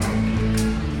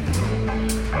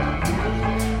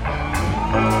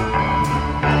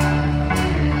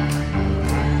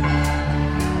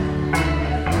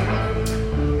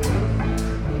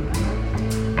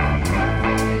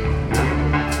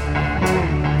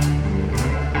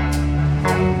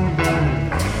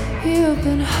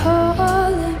been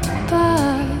holding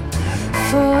back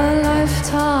for a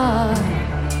lifetime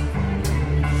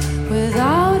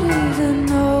without even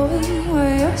knowing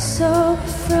why you're so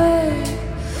afraid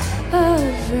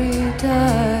every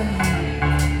day.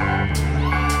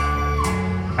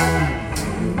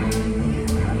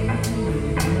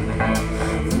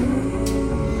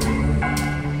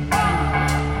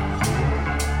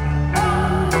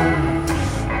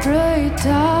 Break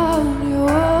down your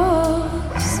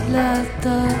walls, let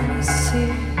them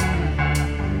see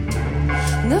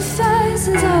the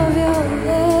faces of your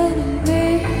enemy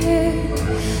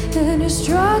in your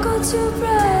struggle to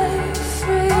break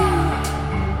free.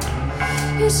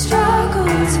 You struggle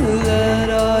to let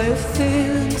all your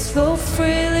feelings flow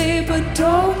freely, but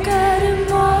don't get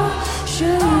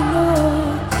emotional.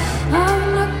 I'm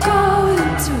not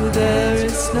going to. There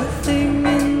is nothing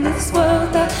in this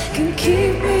world that can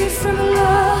keep me from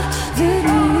loving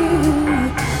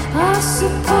you. I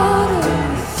support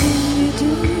everything you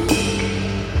do.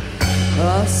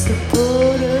 I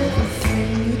support everything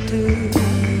you do.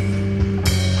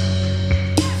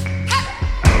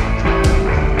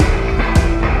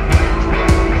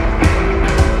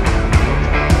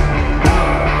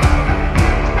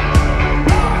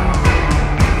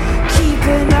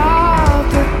 Keeping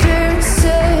up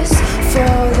appearances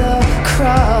for the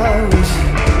crowd,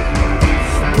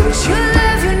 but you're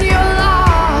living your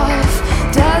life,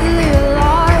 deadly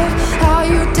alive. Are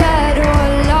you dead or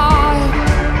alive?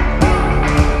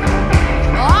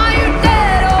 Are you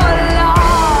dead or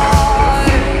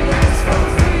alive?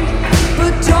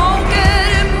 But don't get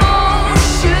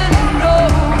emotional.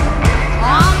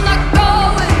 I'm not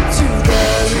going to.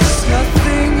 There is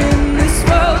nothing in this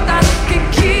world that can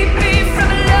keep me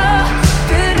from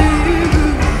loving you.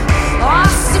 I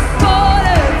support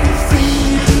everything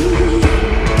you do.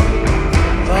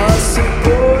 I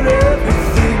support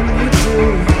everything you do.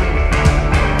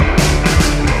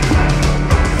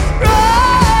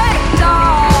 Break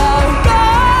down,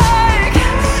 break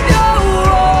your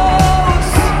walls.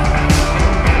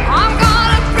 I'm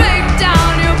gonna break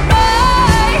down your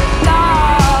break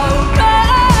down,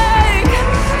 break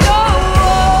your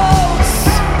walls.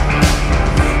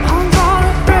 I'm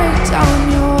gonna break down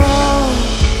your walls.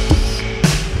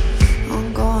 I'm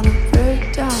gonna break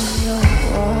down your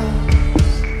walls.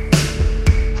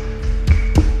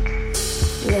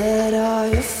 Let all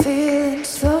your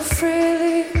feelings flow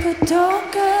freely, but don't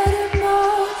get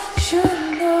emotional.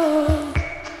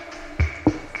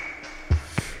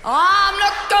 I'm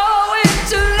not going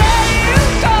to let you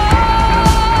go.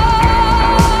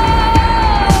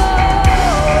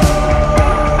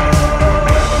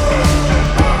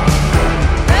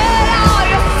 Let all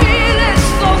your feelings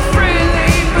flow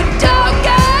freely, but don't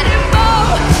get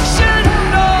emotional.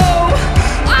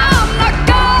 I'm not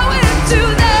going to.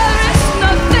 There is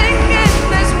nothing in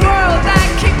this world that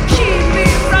can keep me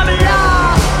from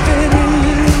loving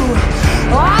you.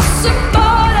 I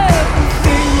support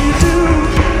everything you do.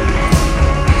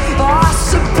 I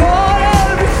support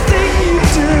everything you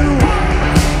do.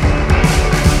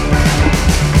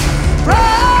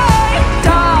 Break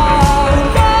down,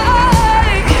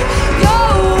 break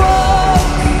your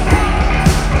walls.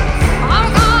 I'm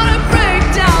gonna break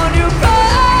down your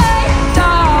break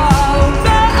down,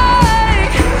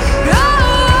 break your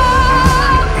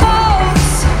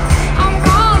walls. I'm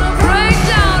gonna break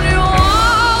down your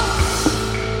walls.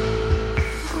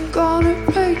 I'm gonna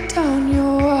break down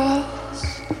your walls.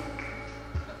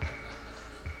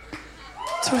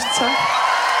 Tusind tak.